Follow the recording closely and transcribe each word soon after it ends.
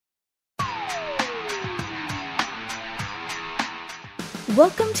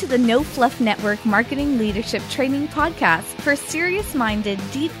Welcome to the No Fluff Network Marketing Leadership Training Podcast for serious-minded,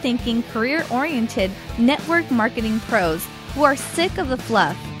 deep-thinking, career-oriented network marketing pros who are sick of the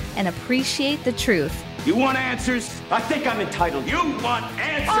fluff and appreciate the truth. You want answers? I think I'm entitled. You want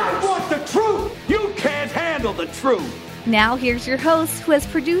answers? I want the truth! You can't handle the truth! Now here's your host who has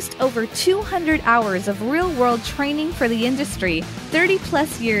produced over 200 hours of real-world training for the industry,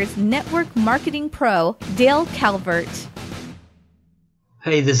 30-plus years network marketing pro, Dale Calvert.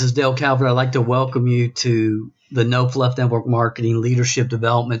 Hey, this is Dale Calvert. I'd like to welcome you to the No Fluff Network Marketing Leadership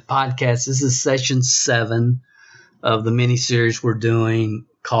Development Podcast. This is session 7 of the mini-series we're doing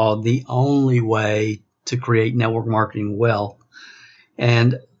called The Only Way to Create Network Marketing Wealth.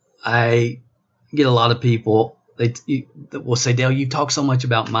 And I get a lot of people that will say, Dale, you talk so much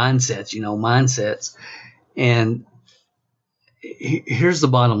about mindsets. And here's the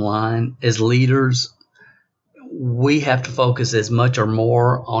bottom line. As leaders, we have to focus as much or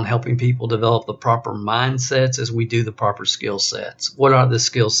more on helping people develop the proper mindsets as we do the proper skill sets. What are the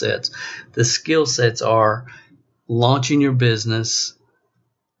skill sets? The skill sets are launching your business,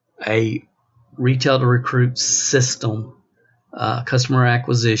 a retail to recruit system, customer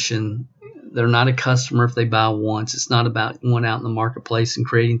acquisition. They're not a customer if they buy once. It's not about going out in the marketplace and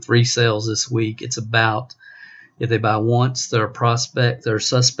creating 3 sales this week. It's about if they buy once, they're a prospect, they're a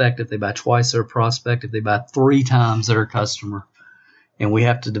suspect. If they buy twice, they're a prospect. If they buy 3 times, they're a customer. And we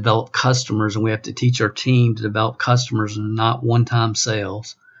have to develop customers, and we have to teach our team to develop customers and not one-time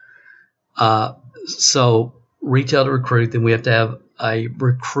sales. So retail to recruit, then we have to have a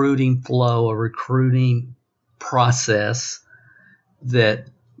recruiting flow, a recruiting process that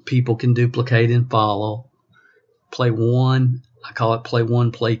people can duplicate and follow. Play 1. I call it play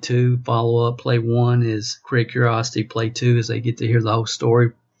 1, play 2, follow up. Play 1 is create curiosity. Play 2 is they get to hear the whole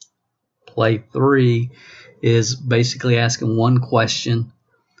story. Play 3 is basically asking one question,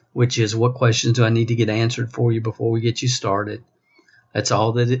 which is what questions do I need to get answered for you before we get you started? That's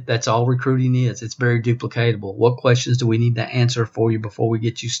all recruiting is. It's very duplicatable. What questions do we need to answer for you before we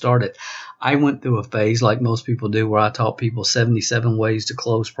get you started? I went through a phase like most people do where I taught people 77 ways to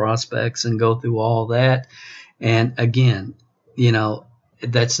close prospects and go through all that. And again,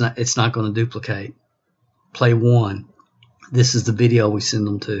 it's not going to duplicate. Play 1. This is the video we send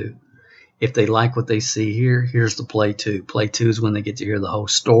them to. If they like what they see here, here's the play 2. Play 2 is when they get to hear the whole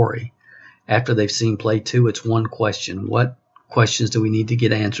story. After they've seen play 2, it's one question. What questions do we need to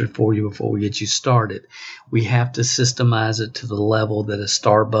get answered for you before we get you started? We have to systemize it to the level that a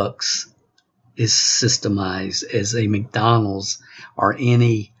Starbucks is systemized, as a McDonald's or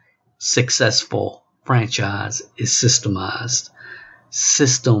any successful franchise is systemized.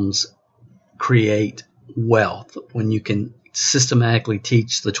 Systems create wealth. When you can systematically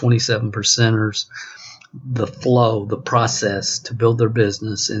teach the 27 percenters the flow, the process to build their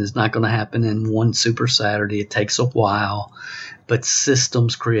business, and it's not going to happen in one super Saturday. It takes a while, but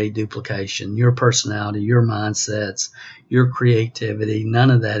systems create duplication. Your personality, your mindsets, your creativity,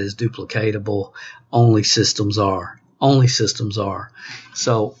 none of that is duplicatable. Only systems are. Only systems are.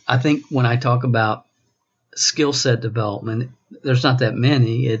 So I think when I talk about skill set development, there's not that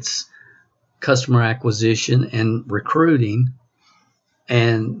many. It's customer acquisition and recruiting,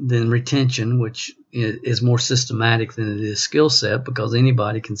 and then retention, which is more systematic than it is skill set, because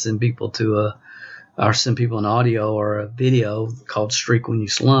anybody can send people or send people an audio or a video called Streak When You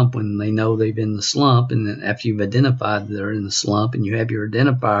Slump when they know they've been in the slump. And then after you've identified they're in the slump and you have your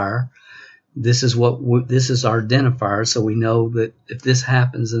identifier, this is our identifier. So we know that if this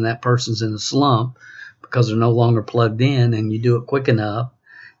happens and that person's in a slump because they're no longer plugged in, and you do it quick enough.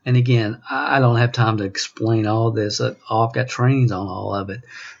 And again, I don't have time to explain all this. I've got trainings on all of it,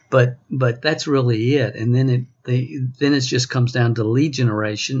 but that's really it. And then it just comes down to lead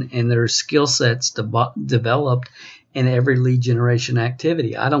generation, and there are skill sets developed in every lead generation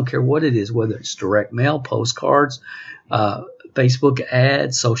activity. I don't care what it is, whether it's direct mail, postcards, Facebook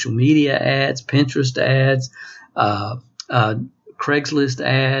ads, social media ads, Pinterest ads, Craigslist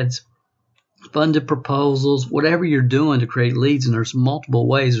ads, funded proposals, whatever you're doing to create leads. And there's multiple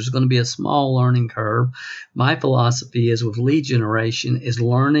ways. There's going to be a small learning curve. My philosophy is with lead generation is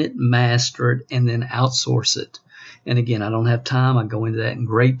learn it, master it, and then outsource it. And again, I don't have time. I go into that in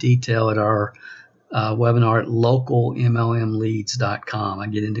great detail at our webinar at localmlmleads.com. I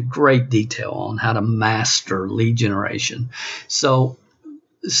get into great detail on how to master lead generation. So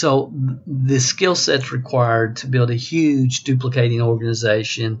the skill sets required to build a huge duplicating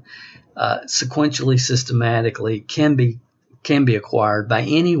organization sequentially, systematically can be can be acquired by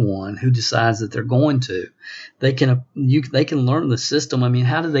anyone who decides that they're going to. They can learn the system. I mean,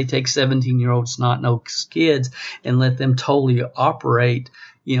 how do they take 17-year-old snot-nosed kids and let them totally operate,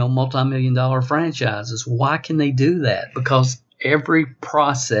 multi-million-dollar franchises? Why can they do that? Because every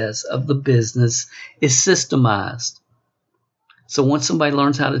process of the business is systemized. So once somebody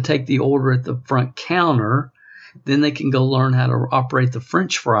learns how to take the order at the front counter, then they can go learn how to operate the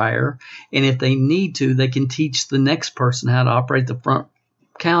French fryer. And if they need to, they can teach the next person how to operate the front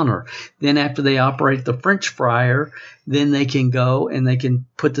counter. Then after they operate the French fryer, then they can go and they can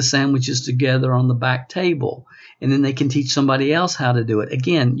put the sandwiches together on the back table. And then they can teach somebody else how to do it.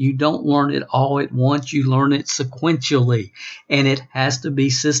 Again, you don't learn it all at once. You learn it sequentially. And it has to be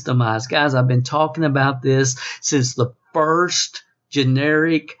systemized. Guys, I've been talking about this since the first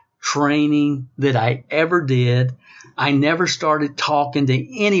generic training that I ever did. I never started talking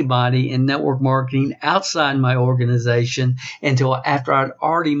to anybody in network marketing outside my organization until after I'd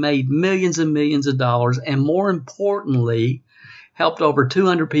already made millions and millions of dollars, and more importantly, helped over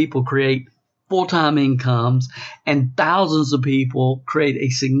 200 people create full-time incomes and thousands of people create a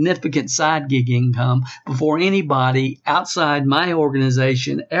significant side gig income before anybody outside my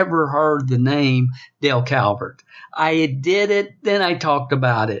organization ever heard the name Dale Calvert. I did it, then I talked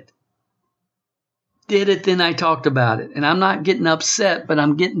about it. Did it, then I talked about it. And I'm not getting upset, but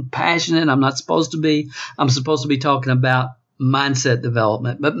I'm getting passionate. I'm supposed to be talking about mindset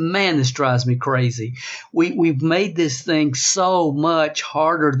development. But man, this drives me crazy. We've made this thing so much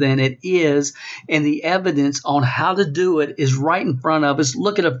harder than it is, and the evidence on how to do it is right in front of us.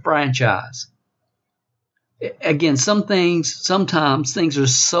 Look at a franchise. Again, sometimes things are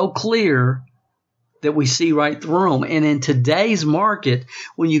so clear that we see right through them. And in today's market,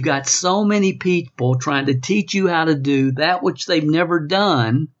 when you got so many people trying to teach you how to do that which they've never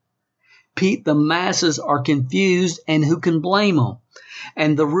done, the masses are confused, and who can blame them?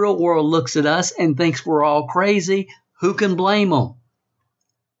 And the real world looks at us and thinks we're all crazy. Who can blame them?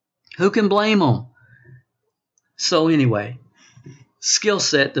 Who can blame them? So anyway, skill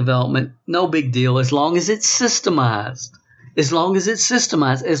set development, no big deal as long as it's systemized. As long as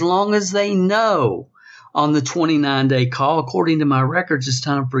they know on the 29-day call, according to my records, it's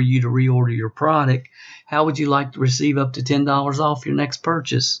time for you to reorder your product. How would you like to receive up to $10 off your next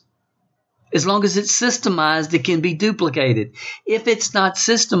purchase? As long as it's systemized, it can be duplicated. If it's not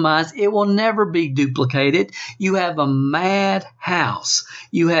systemized, it will never be duplicated. You have a mad house.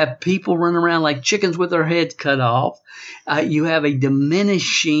 You have people running around like chickens with their heads cut off. You have a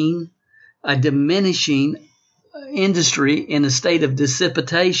diminishing industry in a state of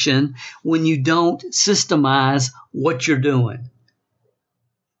dissipation when you don't systemize what you're doing.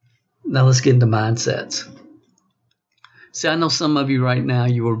 Now let's get into mindsets. See, I know some of you right now,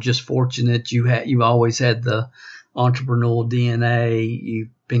 you were just fortunate. You've always had the entrepreneurial DNA. You've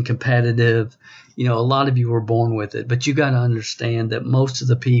been competitive. A lot of you were born with it. But you got to understand that most of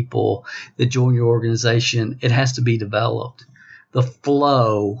the people that join your organization, it has to be developed. The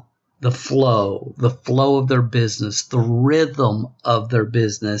flow of their business, the rhythm of their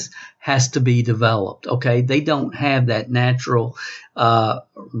business has to be developed. Okay, they don't have that natural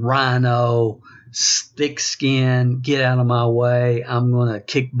rhino, thick skin, get out of my way, I'm going to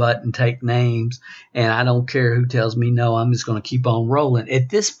kick butt and take names, and I don't care who tells me no, I'm just going to keep on rolling. At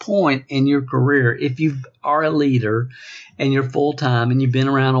this point in your career, if you are a leader and you're full-time and you've been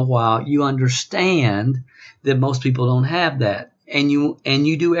around a while, you understand that most people don't have that. And you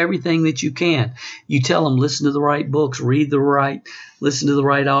do everything that you can. You tell them, listen to the right books, listen to the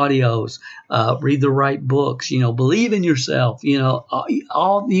right audios, read the right books, believe in yourself, you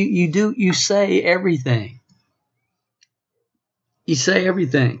say everything. You say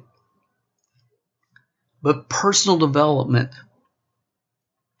everything. But personal development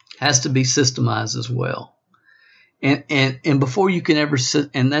has to be systemized as well. And before you can ever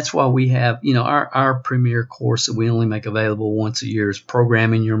sit, and that's why we have, our premier course that we only make available once a year is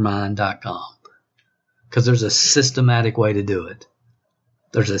programmingyourmind.com, because there's a systematic way to do it.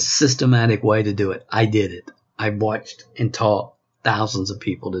 I did it. I watched and taught thousands of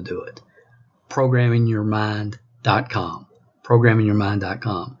people to do it. Programmingyourmind.com.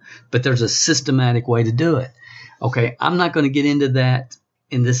 But there's a systematic way to do it. Okay, I'm not going to get into that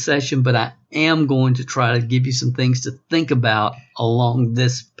in this session, but I am going to try to give you some things to think about along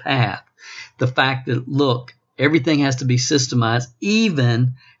this path. The fact that, look, everything has to be systemized,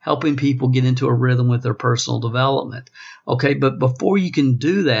 even helping people get into a rhythm with their personal development. Okay, but before you can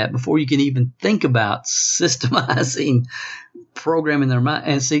do that, before you can even think about systemizing, programming their mind,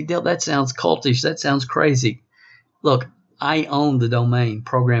 and see, Dale, that sounds cultish, that sounds crazy. Look, I own the domain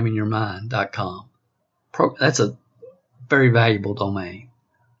programmingyourmind.com. That's a very valuable domain.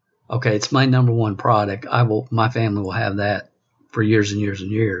 Okay, it's my number one product. My family will have that for years and years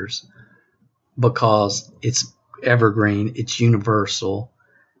and years because it's evergreen, it's universal.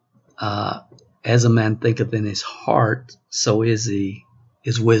 As a man thinketh in his heart, so is he,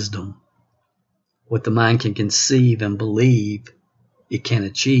 is wisdom. What the mind can conceive and believe it can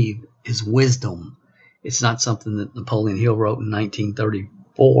achieve is wisdom. It's not something that Napoleon Hill wrote in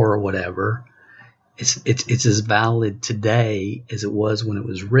 1934 or whatever. It's as valid today as it was when it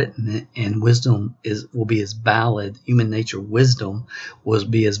was written, and wisdom will be as valid. Human nature wisdom will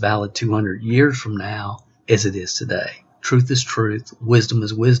be as valid 200 years from now as it is today. Truth is truth. Wisdom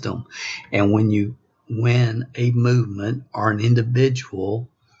is wisdom. And when a movement or an individual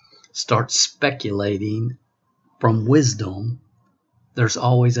starts speculating from wisdom, there's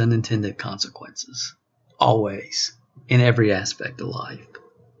always unintended consequences. Always. In every aspect of life.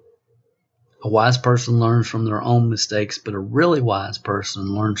 A wise person learns from their own mistakes, but a really wise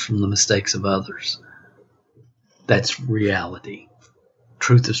person learns from the mistakes of others. That's reality.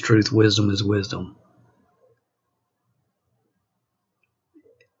 Truth is truth. Wisdom is wisdom.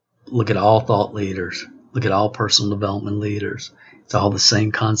 Look at all thought leaders. Look at all personal development leaders. It's all the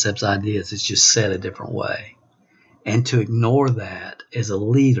same concepts, ideas. It's just said a different way. And to ignore that as a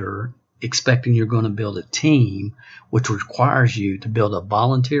leader, expecting you're going to build a team, which requires you to build a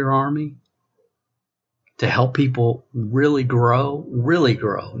volunteer army, to help people really grow,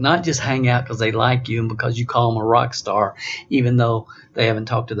 not just hang out because they like you and because you call them a rock star, even though they haven't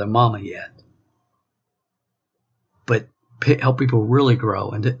talked to their mama yet. But help people really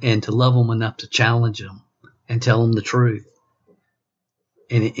grow and to love them enough to challenge them and tell them the truth.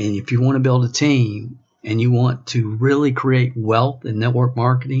 And if you want to build a team and you want to really create wealth in network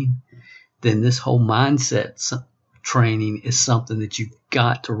marketing, then this whole mindset training is something that you've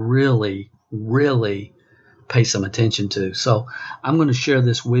got to really, really pay some attention to. So I'm going to share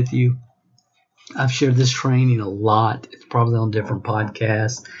this with you. I've shared this training a lot. It's probably on different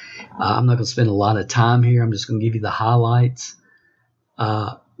podcasts. I'm not going to spend a lot of time here. I'm just going to give you the highlights.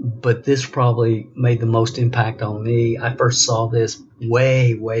 But this probably made the most impact on me. I first saw this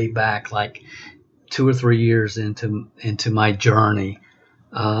way, way back, like 2 or 3 years into my journey.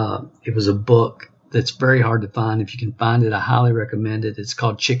 It was a book that's very hard to find. If you can find it, I highly recommend it. It's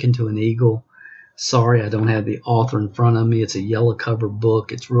called Chicken to an Eagle. Sorry, I don't have the author in front of me. It's a yellow cover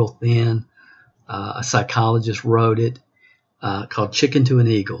book. It's real thin. A psychologist wrote it, called Chicken to an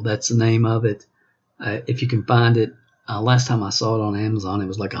Eagle. That's the name of it. If you can find it, last time I saw it on Amazon, it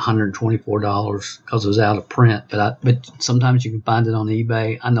was like $124 because it was out of print. But sometimes you can find it on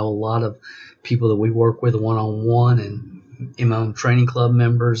eBay. I know a lot of people that we work with one-on-one and in my own training club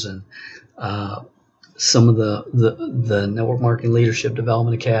members and some of the Network Marketing Leadership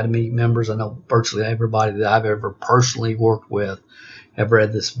Development Academy members. I know virtually everybody that I've ever personally worked with have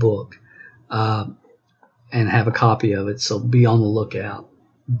read this book and have a copy of it, so be on the lookout.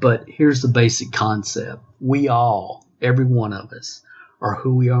 But here's the basic concept. We all, every one of us, are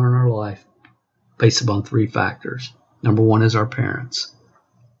who we are in our life based upon 3 factors. Number 1 is our parents.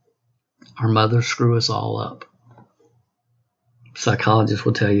 Our mothers screw us all up. Psychologists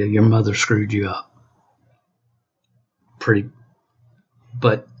will tell you your mother screwed you up.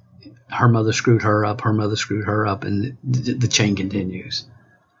 But her mother screwed her up, and the chain continues.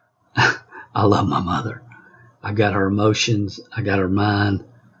 I love my mother. I got her emotions, I got her mind,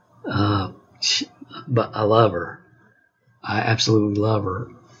 but I love her. I absolutely love her.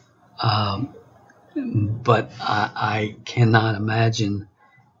 But I cannot imagine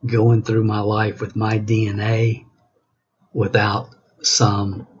going through my life with my DNA without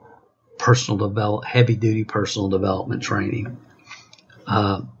some heavy-duty personal development training.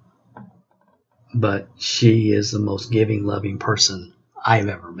 But she is the most giving, loving person I've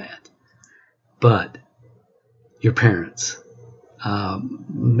ever met. But your parents.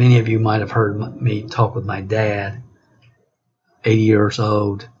 Many of you might have heard me talk with my dad, 80 years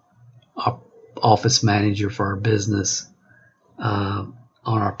old, office manager for our business, on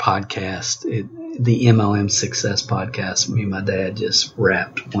our podcast, the MLM Success Podcast. Me and my dad just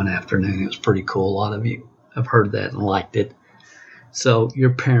wrapped one afternoon. It was pretty cool. A lot of you have heard that and liked it. So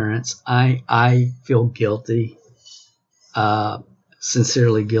your parents, I feel guilty,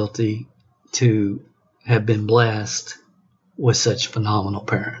 sincerely guilty, to have been blessed with such phenomenal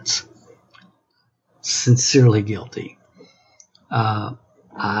parents. Sincerely guilty.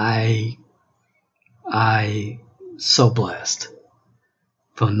 I so blessed.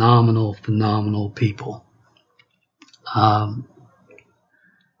 Phenomenal people.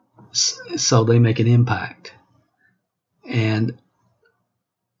 So they make an impact. And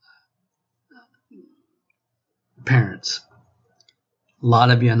parents, A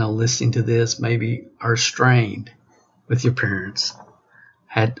lot of you I know listening to this maybe are strained with your parents.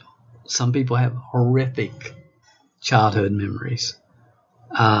 Some people have horrific childhood memories.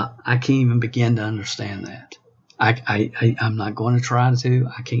 I can't even begin to understand that. I'm not going to try to.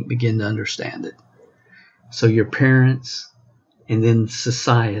 I can't begin to understand it. So your parents and then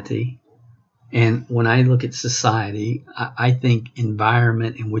society. And when I look at society, I think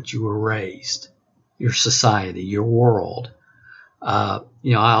environment in which you were raised, your society, your world. I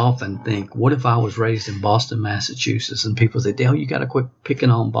often think, what if I was raised in Boston, Massachusetts? And people say, Dale, you got to quit picking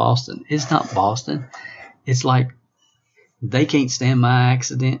on Boston. It's not Boston. It's like they can't stand my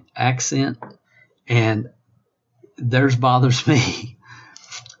accent, and theirs bothers me.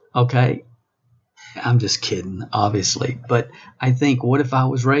 Okay? I'm just kidding, obviously. But I think, what if I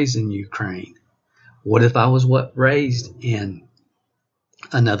was raised in Ukraine? What if I was raised in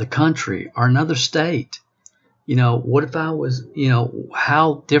another country or another state? What if I was,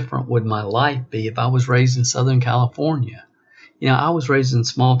 how different would my life be if I was raised in Southern California? I was raised in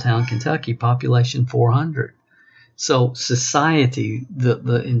small town Kentucky, population 400. So society,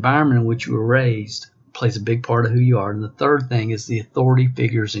 the environment in which you were raised plays a big part of who you are. And the third thing is the authority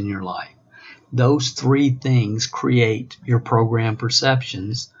figures in your life. Those three things create your program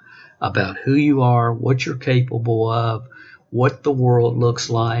perceptions about who you are, what you're capable of, what the world looks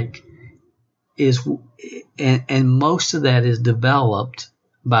like. And most of that is developed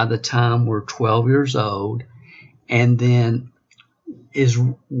by the time we're 12 years old, and then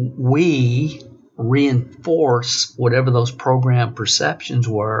we reinforce whatever those program perceptions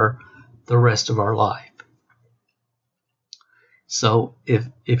were the rest of our life. So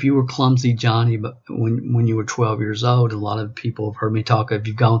if you were clumsy Johnny, but when you were 12 years old, a lot of people have heard me talk. If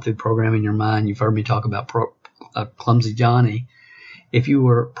you've gone through programming in your mind, you've heard me talk about clumsy Johnny. If you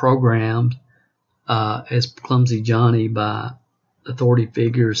were programmed as clumsy Johnny by authority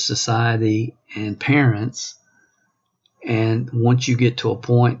figures, society, and parents, and once you get to a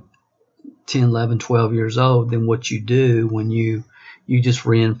point, 10, 11, 12 years old, then what you do when you just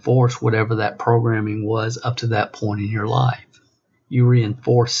reinforce whatever that programming was up to that point in your life. You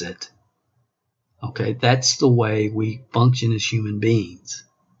reinforce it. Okay, that's the way we function as human beings.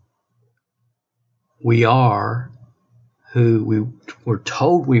 We are who we were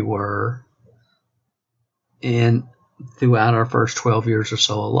told we were throughout our first 12 years or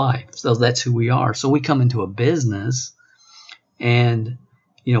so of life. So that's who we are. So we come into a business and,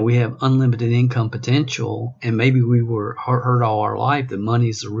 we have unlimited income potential, and maybe we were heard all our life that money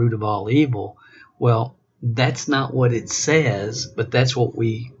is the root of all evil. Well, that's not what it says, but that's how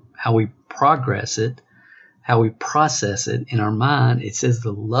we progress it, how we process it in our mind. It says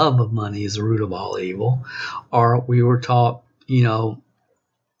the love of money is the root of all evil. Or we were taught,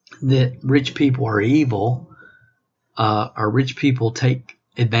 that rich people are evil, or rich people take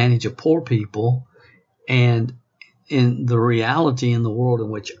advantage of poor people. And in the reality in the world in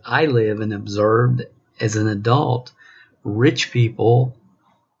which I live and observed as an adult, rich people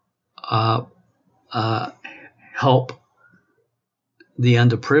help the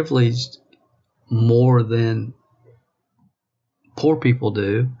underprivileged more than poor people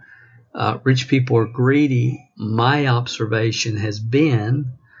do. Rich people are greedy. My observation has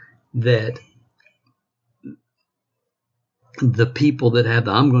been that the people that have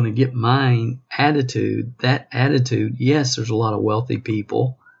the I'm going to get mine attitude, yes, there's a lot of wealthy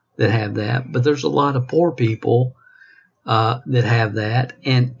people that have that, but there's a lot of poor people that have that.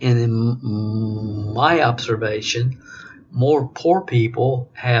 And in my observation, more poor people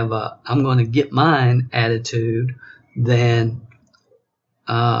have a I'm going to get mine attitude than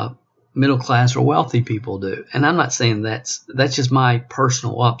middle class or wealthy people do. And I'm not saying that's just my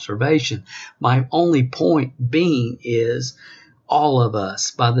personal observation. My only point being is all of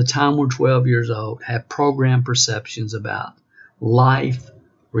us, by the time we're 12 years old, have programmed perceptions about life,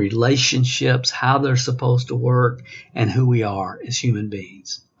 relationships, how they're supposed to work, and who we are as human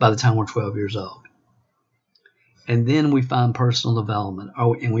beings by the time we're 12 years old. And then we find personal development,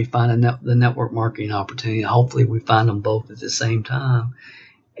 and we find the network marketing opportunity. Hopefully we find them both at the same time.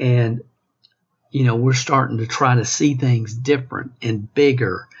 And, we're starting to try to see things different and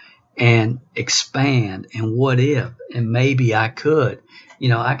bigger and expand and what if, and maybe I could.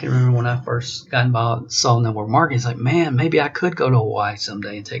 I can remember when I first got involved, saw network marketing, it's like, man, maybe I could go to Hawaii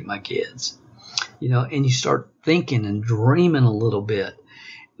someday and take my kids. And you start thinking and dreaming a little bit.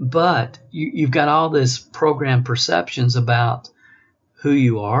 But you've got all this program perceptions about who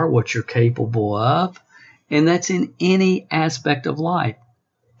you are, what you're capable of, and that's in any aspect of life,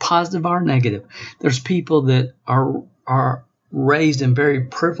 positive or negative. There's people that are raised in very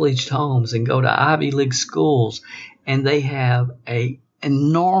privileged homes and go to Ivy League schools, and they have a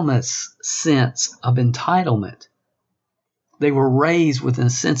enormous sense of entitlement. They were raised with a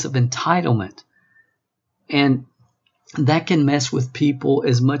sense of entitlement. And that can mess with people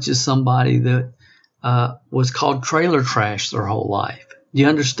as much as somebody that was called trailer trash their whole life. Do you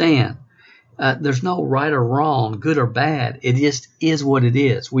understand? There's no right or wrong, good or bad. It just is what it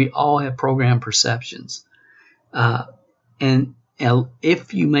is. We all have programmed perceptions. And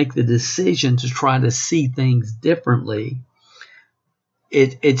if you make the decision to try to see things differently,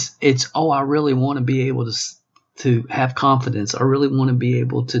 it's I really want to be able to have confidence. I really want to be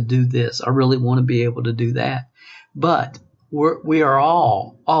able to do this. I really want to be able to do that. But we are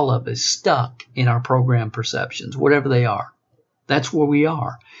all of us stuck in our programmed perceptions, whatever they are. That's where we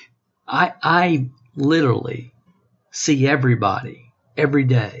are. I literally see everybody every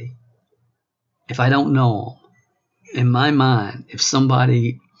day. If I don't know them, in my mind, if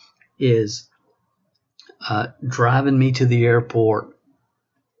somebody is driving me to the airport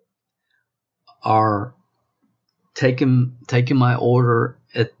or taking my order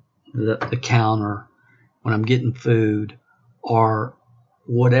at the counter when I'm getting food, or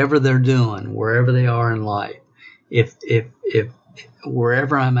whatever they're doing, wherever they are in life, if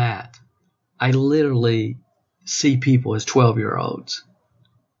wherever I'm at, I literally see people as 12-year-olds.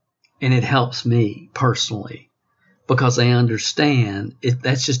 And it helps me personally because I understand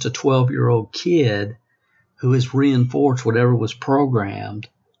that's just a 12-year-old kid who has reinforced whatever was programmed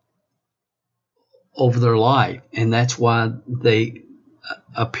over their life. And that's why they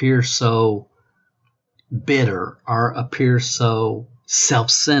appear so bitter, or appear so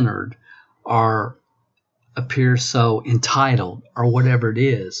self-centered, or appear so entitled, or whatever it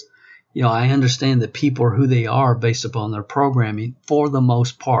is. You know, I understand that people are who they are based upon their programming for the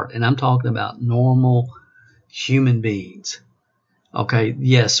most part. And I'm talking about normal human beings. Okay,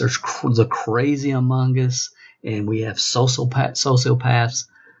 yes, there's the crazy among us, and we have sociopaths.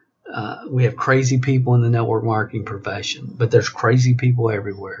 We have crazy people in the network marketing profession, but there's crazy people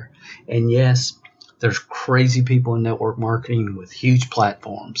everywhere. And yes, there's crazy people in network marketing with huge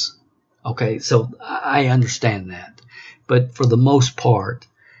platforms. Okay, so I understand that. But for the most part,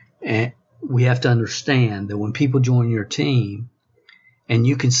 we have to understand that when people join your team, and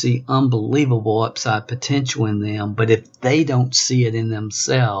you can see unbelievable upside potential in them, but if they don't see it in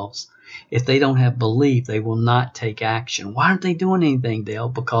themselves, if they don't have belief, they will not take action. Why aren't they doing anything, Dale?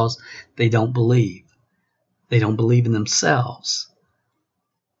 Because they don't believe. They don't believe in themselves.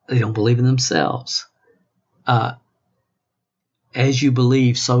 They don't believe in themselves. As you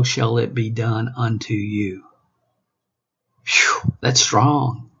believe, so shall it be done unto you. Whew, that's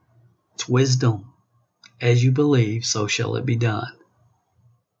strong. It's wisdom. As you believe, so shall it be done.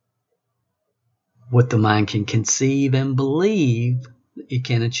 What the mind can conceive and believe, it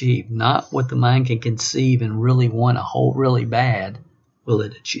can achieve. Not what the mind can conceive and really want a whole really bad, will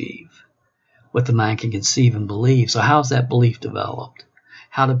it achieve. What the mind can conceive and believe. So how's that belief developed?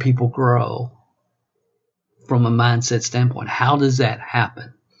 How do people grow from a mindset standpoint? How does that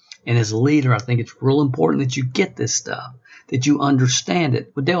happen? And as a leader, I think it's real important that you get this stuff, that you understand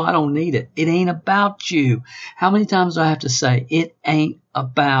it. But Dale, I don't need it. It ain't about you. How many times do I have to say, it ain't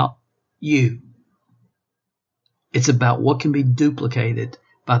about you? It's about what can be duplicated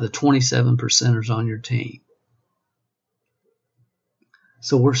by the 27%ers on your team.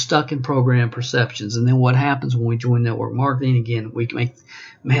 So we're stuck in program perceptions. And then what happens when we join network marketing? Again, we can make,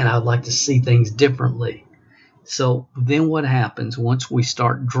 man, I'd like to see things differently. So then what happens once we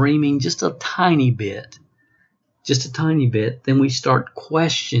start dreaming just a tiny bit, then we start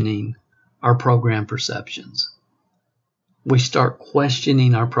questioning our program perceptions. We start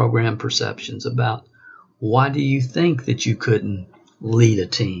questioning our program perceptions about, why do you think that you couldn't lead a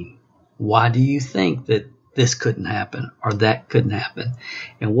team? Why do you think that this couldn't happen or that couldn't happen?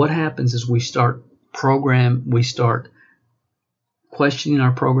 And what happens is we start questioning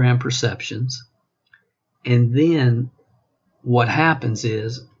our program perceptions. And then what happens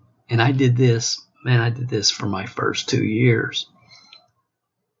is, and I did this for my first 2 years.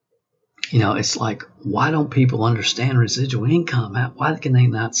 You know, it's like, why don't people understand residual income? Why can they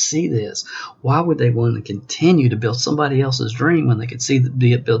not see this? Why would they want to continue to build somebody else's dream when they could see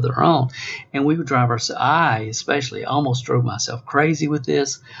it build their own? And we would drive ourselves, I especially almost drove myself crazy with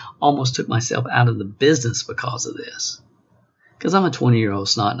this, almost took myself out of the business because of this. Because I'm a 20-year-old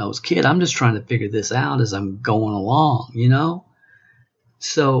snot-nosed kid. I'm just trying to figure this out as I'm going along, you know?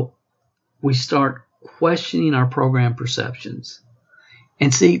 So we start questioning our program perceptions.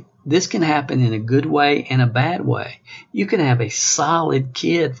 And see, this can happen in a good way and a bad way. You can have a solid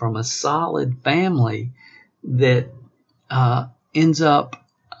kid from a solid family that ends up,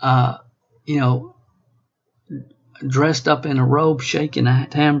 dressed up in a robe shaking a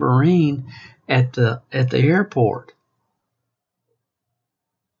tambourine at the airport.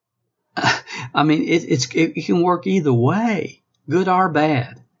 I mean, it can work either way, good or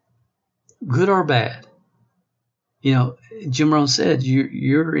bad. Good or bad. You know, Jim Rohn said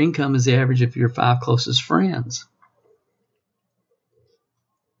your income is the average of your 5 closest friends.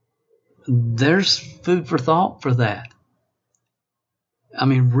 There's food for thought for that. I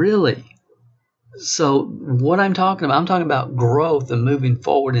mean, really. So what I'm talking about growth and moving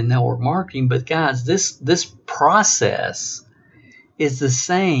forward in network marketing. But guys, this process is the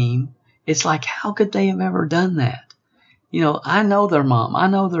same. It's like, how could they have ever done that? You know, I know their mom. I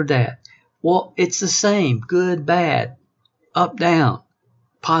know their dad. Well, it's the same. Good, bad, up, down,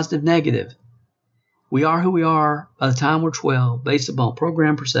 positive, negative. We are who we are by the time we're 12, based upon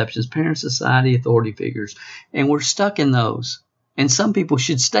program perceptions, parents, society, authority figures. And we're stuck in those. And some people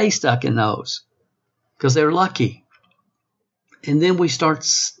should stay stuck in those because they're lucky. And then we start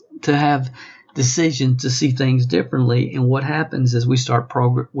to have decisions to see things differently. And what happens is we start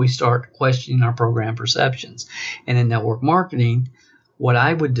questioning our program perceptions. And in network marketing, what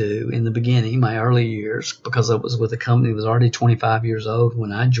I would do in the beginning, my early years, because I was with a company that was already 25 years old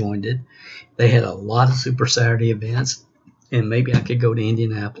when I joined it, they had a lot of Super Saturday events, and maybe I could go to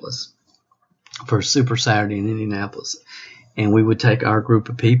Indianapolis for a Super Saturday in Indianapolis. And we would take our group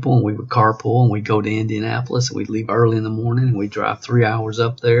of people and we would carpool and we'd go to Indianapolis and we'd leave early in the morning and we'd drive 3 hours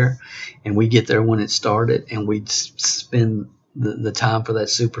up there and we'd get there when it started and we'd spend the time for that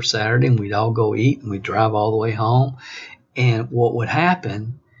Super Saturday and we'd all go eat and we'd drive all the way home. And what would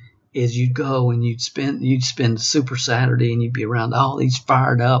happen is you'd go and you'd spend Super Saturday and you'd be around all these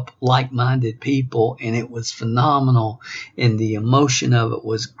fired up, like-minded people, and it was phenomenal, and the emotion of it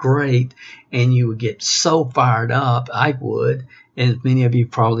was great, and you would get so fired up, I would, and many of you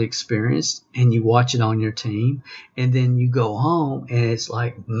probably experienced, and you watch it on your team, and then you go home, and it's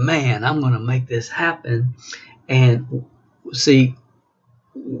like, man, I'm going to make this happen. And see,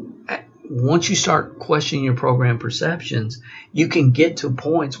 once you start questioning your program perceptions, you can get to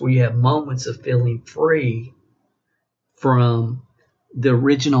points where you have moments of feeling free from the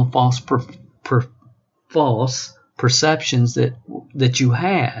original false perceptions that you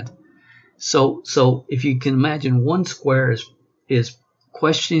had. So if you can imagine, one square is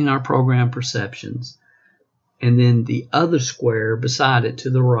questioning our program perceptions, and then the other square beside it to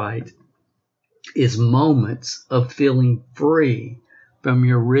the right is moments of feeling free from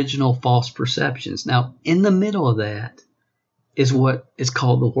your original false perceptions. Now, in the middle of that is what is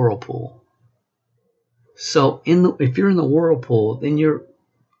called the whirlpool. So if you're in the whirlpool, then you're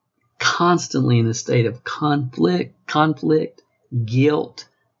constantly in a state of conflict, guilt,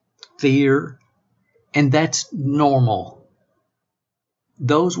 fear, and that's normal.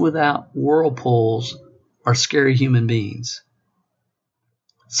 Those without whirlpools are scary human beings.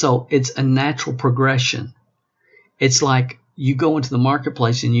 So it's a natural progression. It's like you go into the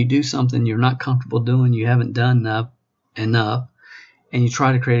marketplace and you do something you're not comfortable doing, you haven't done enough, and you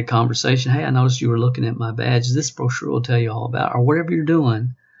try to create a conversation. Hey, I noticed you were looking at my badge. This brochure will tell you all about, or whatever you're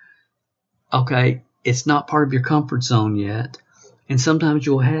doing. Okay, it's not part of your comfort zone yet. And sometimes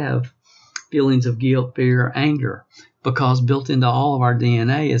you'll have feelings of guilt, fear, anger, because built into all of our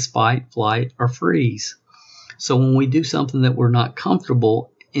DNA is fight, flight, or freeze. So when we do something that we're not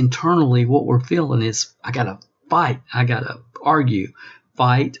comfortable, internally what we're feeling is, I got to fight, I got to argue,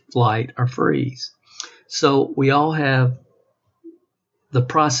 fight, flight, or freeze. So we all have the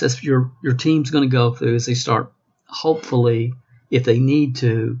process your team's going to go through as they start, hopefully, if they need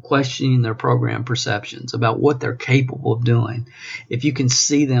to, questioning their program perceptions about what they're capable of doing. If you can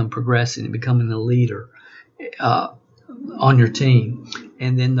see them progressing and becoming a leader on your team,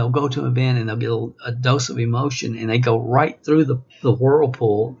 and then they'll go to an event and they'll get a dose of emotion and they go right through the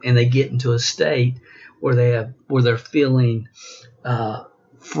whirlpool and they get into a state where they're feeling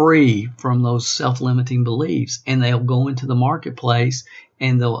free from those self-limiting beliefs, and they'll go into the marketplace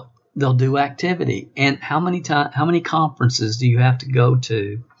and they'll do activity. And how many conferences do you have to go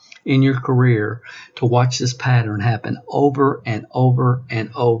to in your career to watch this pattern happen over and over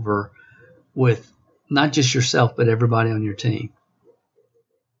and over with not just yourself but everybody on your team?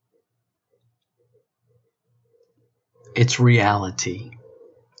 It's reality.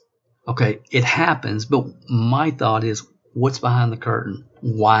 Okay, it happens, but my thought is, what's behind the curtain?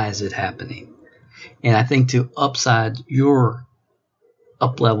 Why is it happening? And I think to up-level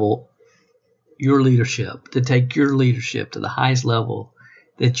your leadership, to take your leadership to the highest level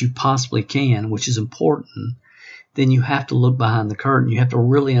that you possibly can, which is important, then you have to look behind the curtain. You have to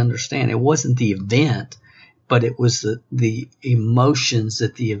really understand it wasn't the event, but it was the emotions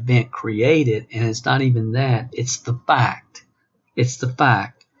that the event created. And it's not even that. It's the fact. It's the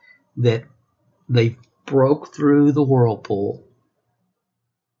fact that they broke through the whirlpool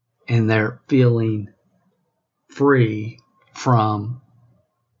and they're feeling free from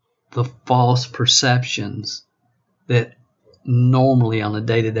the false perceptions that normally on a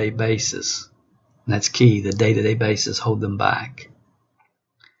day-to-day basis, and that's key, the day-to-day basis hold them back.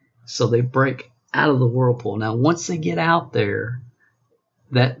 So they break out of the whirlpool. Now, once they get out there,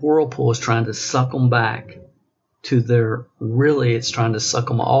 that whirlpool is trying to suck them back to it's trying to suck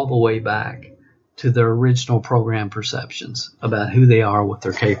them all the way back to their original program perceptions about who they are, what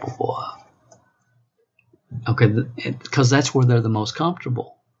they're capable of. Okay, because that's where they're the most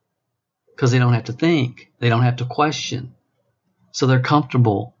comfortable. Because they don't have to think. They don't have to question. So they're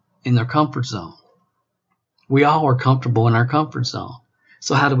comfortable in their comfort zone. We all are comfortable in our comfort zone.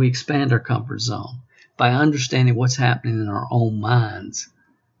 So how do we expand our comfort zone? By understanding what's happening in our own minds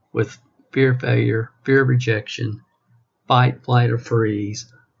with fear of failure, fear of rejection, fight, flight, or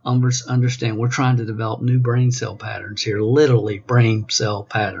freeze. Understand we're trying to develop new brain cell patterns here, literally brain cell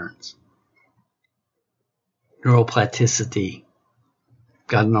patterns. Neuroplasticity.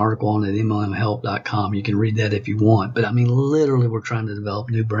 Got an article on it at MLMhelp.com. You can read that if you want. But I mean, literally, we're trying to develop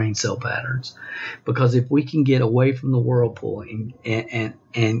new brain cell patterns. Because if we can get away from the whirlpool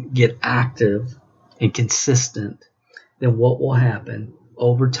and get active and consistent, then what will happen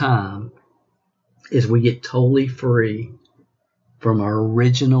over time is we get totally free from our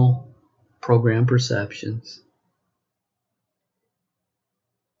original program perceptions.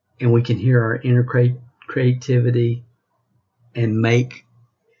 And we can hear our inner creativity and make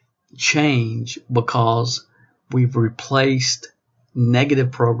change because we've replaced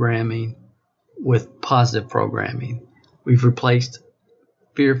negative programming with positive programming. We've replaced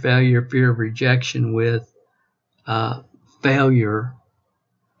fear of failure, fear of rejection with failure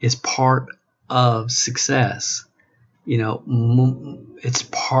is part of success. You know, it's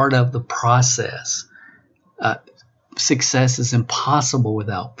part of the process. Success is impossible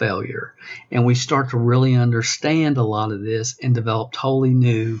without failure. And we start to really understand a lot of this and develop totally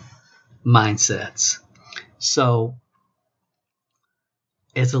new mindsets. So,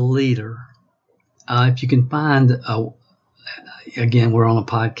 as a leader, if you can find, again, we're on a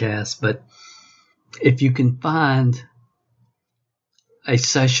podcast, but if you can find a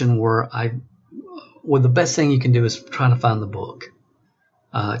session where the best thing you can do is try to find the book,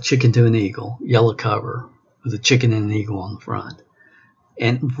 Chicken to an Eagle, yellow cover, with a chicken and an eagle on the front.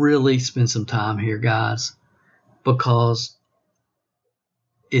 And really spend some time here, guys, because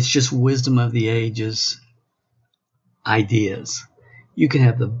it's just wisdom of the ages ideas. You can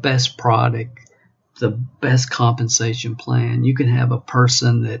have the best product, the best compensation plan. You can have a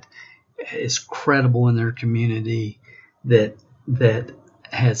person that is credible in their community, that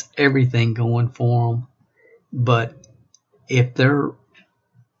has everything going for them. But if their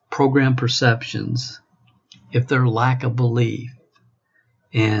program perceptions, if their lack of belief,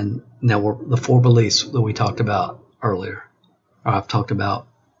 and now the 4 beliefs that we talked about earlier, or I've talked about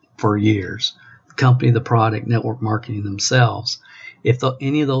for years, the company, the product, network marketing themselves, if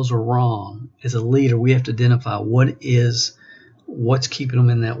any of those are wrong, as a leader, we have to identify what's keeping them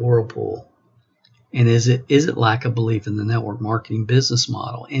in that whirlpool. And is it lack of belief in the network marketing business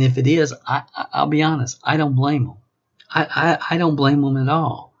model? And if it is, I'll be honest, I don't blame them. I don't blame them at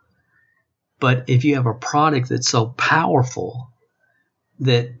all. But if you have a product that's so powerful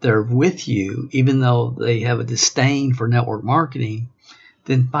that they're with you, even though they have a disdain for network marketing,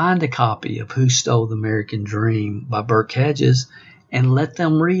 then find a copy of Who Stole the American Dream by Burke Hedges and let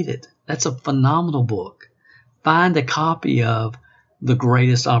them read it. That's a phenomenal book. Find a copy of The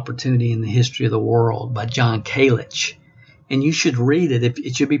Greatest Opportunity in the History of the World by John Kalich. And you should read it.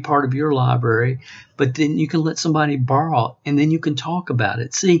 It should be part of your library. But then you can let somebody borrow it, and then you can talk about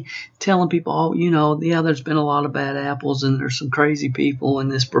it. See, telling people, there's been a lot of bad apples, and there's some crazy people in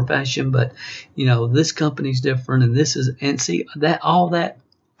this profession, but, this company's different, and see, that all that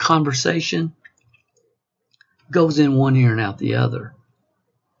conversation goes in one ear and out the other.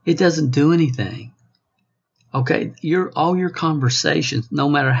 It doesn't do anything. Okay, all your conversations, no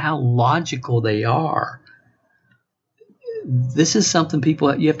matter how logical they are, this is something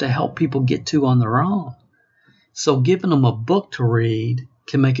you have to help people get to on their own. So giving them a book to read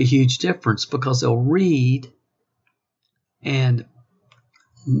can make a huge difference, because they'll read, and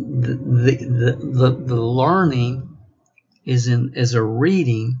the learning is as a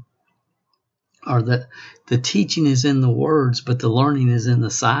reading, or the teaching is in the words, but the learning is in the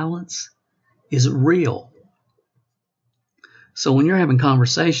silence, is real. So when you're having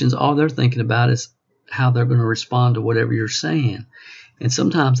conversations, all they're thinking about is how they're going to respond to whatever you're saying. And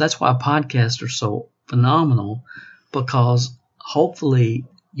sometimes that's why podcasts are so phenomenal, because hopefully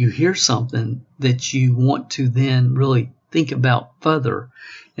you hear something that you want to then really think about further.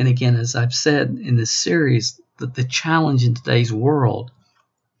 And again, as I've said in this series, that the challenge in today's world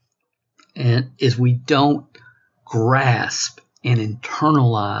is we don't grasp and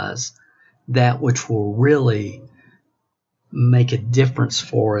internalize that which will really make a difference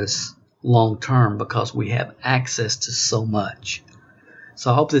for us long term, because we have access to so much.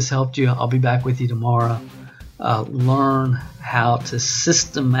 So I hope this helped you. I'll be back with you tomorrow. Learn how to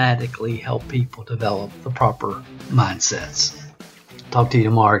systematically help people develop the proper mindsets. Talk to you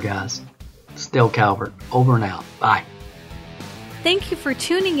tomorrow, guys. Dale Calvert, over and out. Bye. Thank you for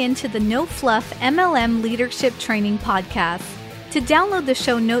tuning in to the No Fluff MLM Leadership Training Podcast. To download the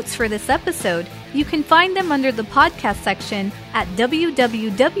show notes for this episode, you can find them under the podcast section at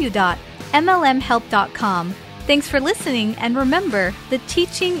www.mlmhelp.com. Thanks for listening, and remember, the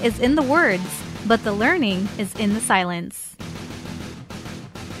teaching is in the words, but the learning is in the silence.